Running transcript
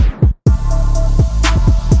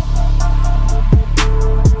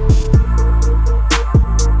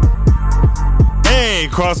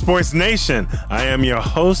Cross Sports Nation, I am your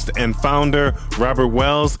host and founder, Robert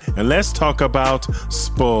Wells, and let's talk about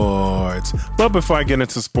sports. But before I get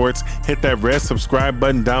into sports, hit that red subscribe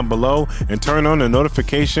button down below and turn on the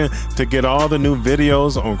notification to get all the new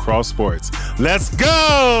videos on Cross Sports. Let's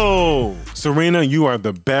go! Serena, you are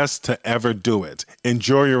the best to ever do it.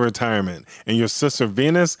 Enjoy your retirement. And your sister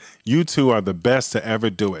Venus, you two are the best to ever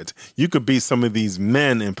do it. You could beat some of these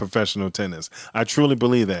men in professional tennis. I truly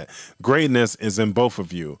believe that. Greatness is in both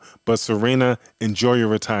of you. But Serena, enjoy your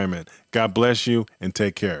retirement. God bless you and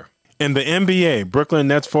take care. In the NBA, Brooklyn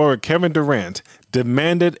Nets forward Kevin Durant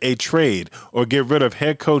demanded a trade or get rid of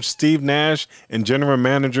head coach Steve Nash and general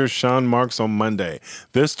manager Sean Marks on Monday.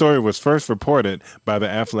 This story was first reported by The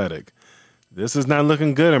Athletic. This is not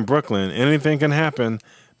looking good in Brooklyn. Anything can happen.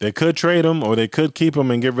 They could trade him or they could keep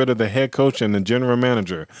him and get rid of the head coach and the general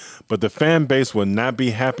manager. But the fan base will not be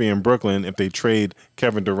happy in Brooklyn if they trade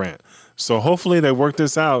Kevin Durant. So hopefully they work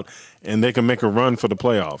this out and they can make a run for the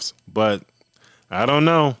playoffs. But I don't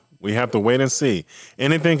know. We have to wait and see.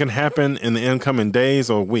 Anything can happen in the incoming days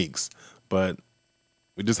or weeks. But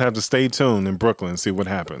we just have to stay tuned in Brooklyn and see what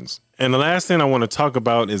happens. And the last thing I want to talk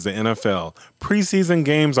about is the NFL. Preseason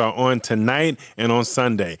games are on tonight and on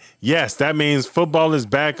Sunday. Yes, that means football is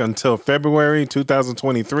back until February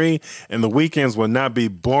 2023, and the weekends will not be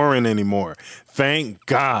boring anymore. Thank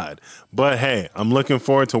God. But hey, I'm looking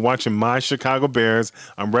forward to watching my Chicago Bears.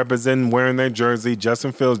 I'm representing wearing their jersey,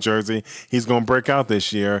 Justin Fields' jersey. He's going to break out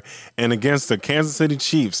this year. And against the Kansas City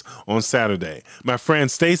Chiefs on Saturday. My friend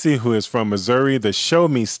Stacy, who is from Missouri, the Show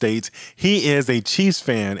Me State, he is a Chiefs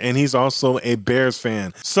fan, and he's also a Bears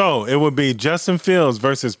fan. So it will be Justin Fields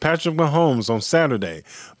versus Patrick Mahomes on Saturday.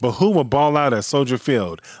 But who will ball out at Soldier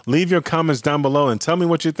Field? Leave your comments down below and tell me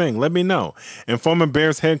what you think. Let me know. And former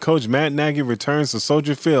Bears head coach Matt Nagy returns to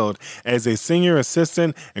Soldier Field as a senior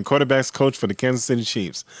assistant and quarterbacks coach for the Kansas City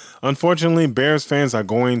Chiefs. Unfortunately, Bears fans are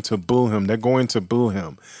going to boo him. They're going to boo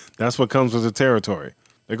him. That's what comes with the territory.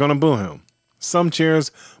 They're going to boo him. Some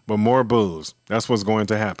cheers, but more boos. That's what's going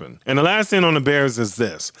to happen. And the last thing on the Bears is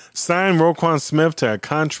this. Sign Roquan Smith to a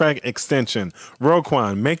contract extension.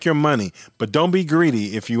 Roquan, make your money, but don't be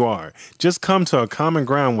greedy if you are. Just come to a common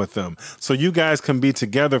ground with them so you guys can be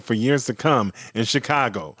together for years to come in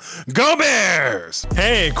Chicago. Go Bears!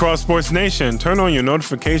 Hey, Cross Sports Nation, turn on your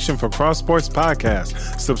notification for Cross Sports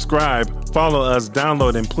Podcast. Subscribe, follow us,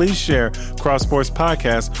 download, and please share Cross Sports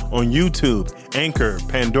Podcast on YouTube, Anchor,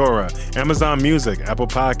 Pandora, Amazon Music, Apple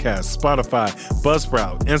Podcasts, Spotify,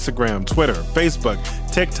 Buzzsprout, Instagram, Twitter, Facebook,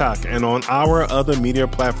 TikTok, and on our other media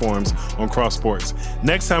platforms on Cross Sports.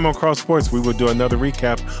 Next time on Cross Sports, we will do another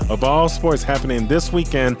recap of all sports happening this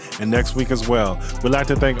weekend and next week as well. We'd like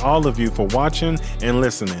to thank all of you for watching and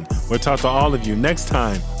listening. We'll talk to all of you next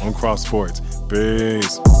time on Cross Sports.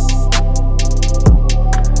 Peace.